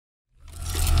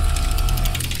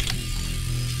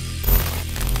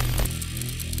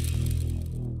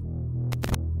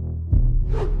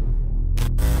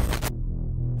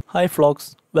Hi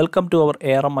vlogs, welcome to our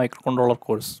ARM microcontroller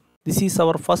course. This is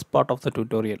our first part of the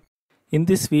tutorial. In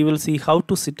this we will see how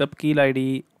to set up Keil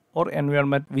IDE or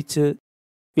environment which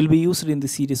will be used in the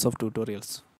series of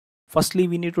tutorials. Firstly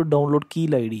we need to download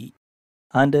Keil IDE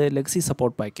and a legacy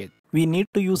support package. We need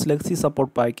to use legacy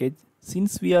support package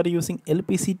since we are using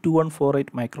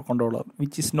LPC2148 microcontroller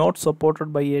which is not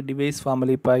supported by a device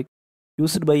family pack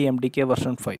used by MDK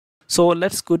version 5. So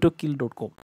let's go to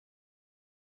keil.com.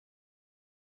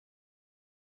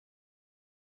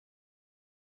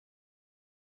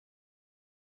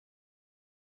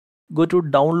 Go to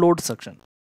download section.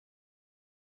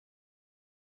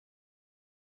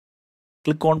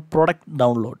 Click on product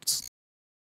downloads.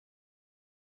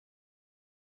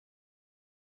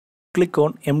 Click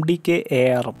on MDK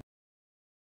ARM.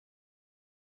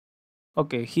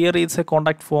 Okay, here is a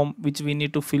contact form which we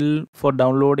need to fill for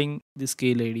downloading this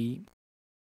Keil IDE.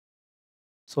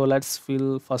 So let's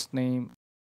fill first name,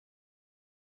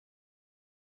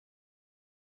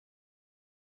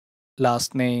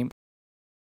 last name,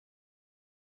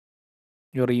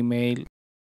 your email,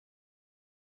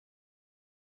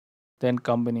 then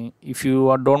company. If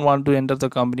you don't want to enter the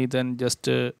company, then just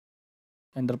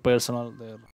enter personal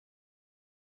there,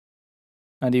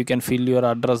 and you can fill your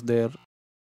address there,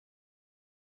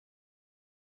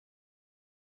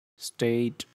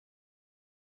 state,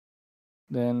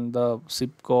 then the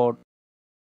zip code,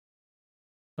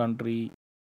 country.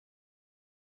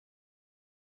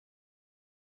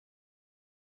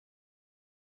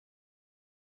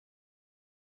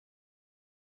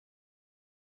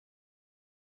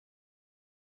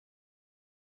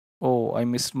 Oh, I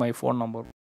missed my phone number.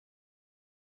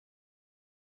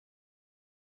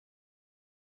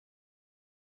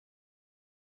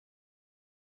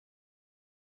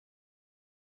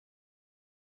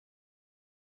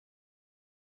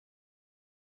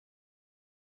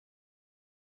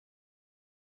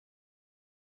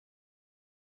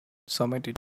 Submit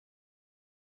it.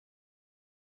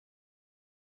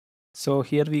 So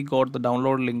here we got the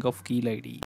download link of Keil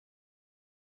IDE.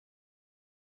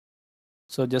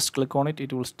 So just click on it,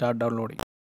 it will start downloading.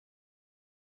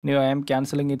 Now I am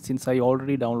cancelling it since I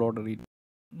already downloaded it.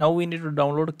 Now we need to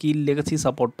download Keil Legacy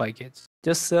Support package.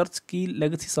 Just search Keil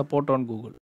Legacy Support on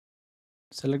Google.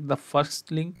 Select the first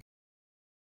link.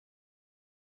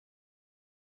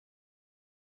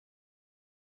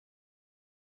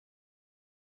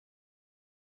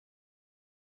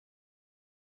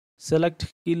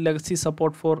 Select Keil Legacy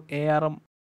Support for ARM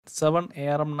 7,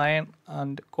 ARM 9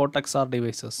 and Cortex-R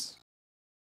devices.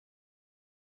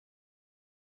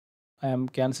 I am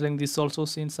cancelling this also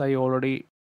since I already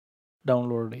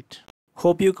downloaded it.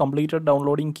 Hope you completed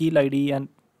downloading Keil IDE and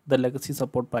the Legacy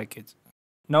Support package.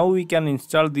 Now we can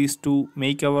install these to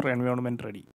make our environment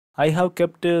ready. I have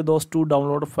kept those two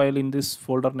download file in this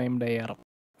folder named ARM.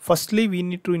 Firstly, we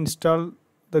need to install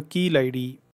the Keil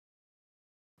IDE.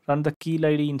 Run the Keil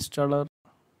IDE installer.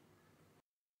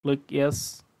 Click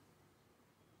yes.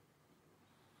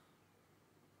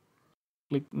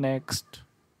 Click next.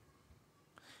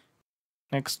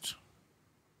 Next.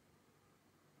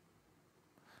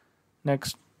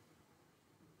 Next.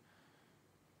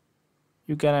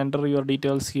 You can enter your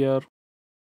details here.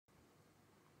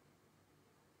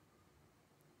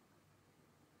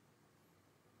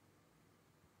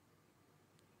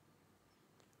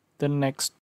 Then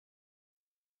next.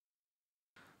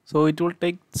 So it will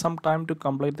take some time to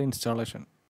complete the installation.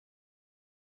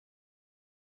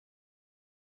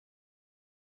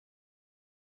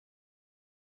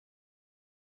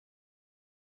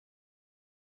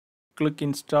 Click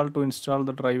install to install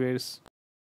the drivers.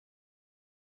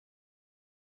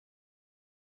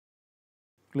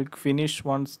 Click finish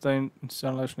once the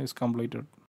installation is completed.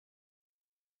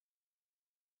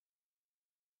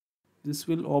 This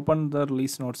will open the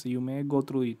release notes. You may go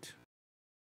through it.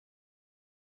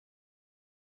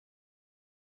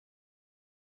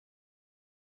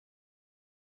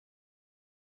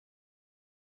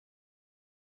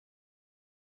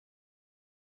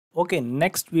 Okay,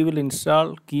 next we will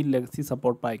install Keil Legacy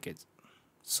Support package.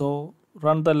 So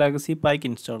run the Legacy Pack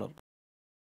installer.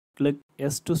 Click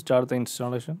yes to start the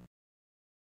installation.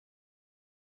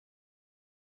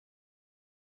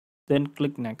 Then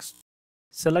click next.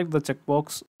 Select the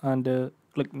checkbox and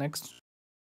click next.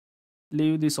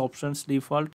 Leave these options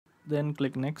default. Then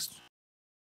click next.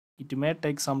 It may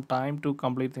take some time to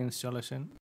complete the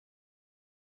installation.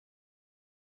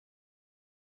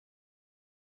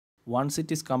 Once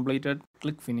it is completed,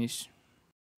 click finish.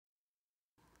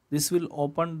 This will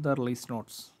open the release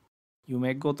notes. You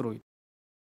may go through it.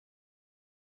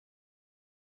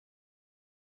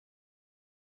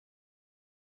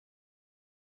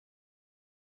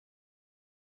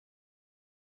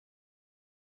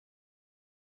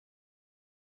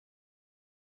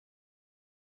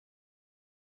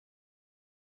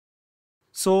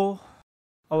 So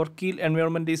our Keil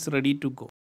environment is ready to go.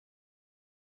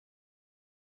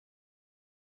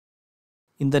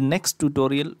 In the next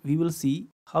tutorial, we will see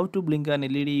how to blink an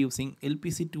LED using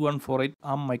LPC2148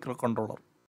 ARM microcontroller.